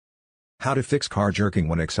How to fix car jerking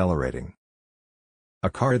when accelerating.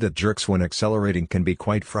 A car that jerks when accelerating can be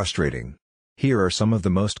quite frustrating. Here are some of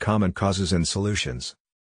the most common causes and solutions.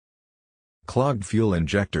 Clogged fuel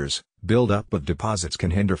injectors. Build-up of deposits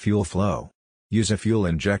can hinder fuel flow. Use a fuel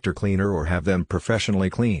injector cleaner or have them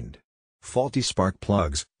professionally cleaned. Faulty spark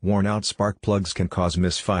plugs. Worn-out spark plugs can cause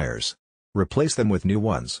misfires. Replace them with new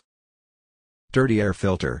ones. Dirty air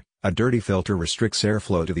filter. A dirty filter restricts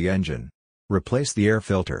airflow to the engine. Replace the air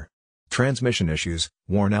filter. Transmission issues.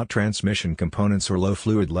 Worn-out transmission components or low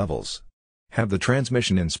fluid levels. Have the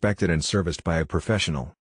transmission inspected and serviced by a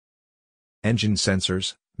professional. Engine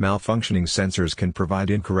sensors. Malfunctioning sensors can provide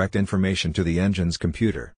incorrect information to the engine's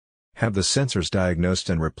computer. Have the sensors diagnosed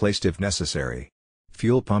and replaced if necessary.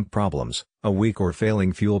 Fuel pump problems. A weak or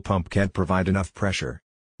failing fuel pump can't provide enough pressure.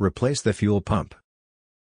 Replace the fuel pump.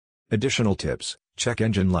 Additional tips. Check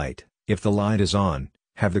engine light. If the light is on,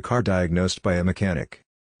 have the car diagnosed by a mechanic.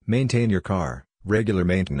 Maintain your car. Regular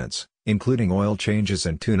maintenance, including oil changes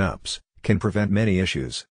and tune-ups, can prevent many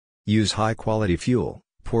issues. Use high-quality fuel.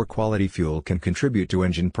 Poor quality fuel can contribute to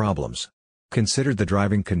engine problems. Consider the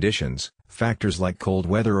driving conditions. Factors like cold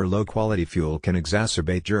weather or low-quality fuel can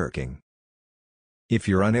exacerbate jerking. If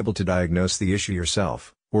you're unable to diagnose the issue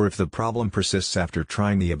yourself, or if the problem persists after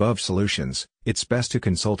trying the above solutions, it's best to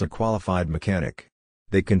consult a qualified mechanic.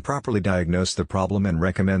 They can properly diagnose the problem and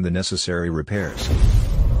recommend the necessary repairs.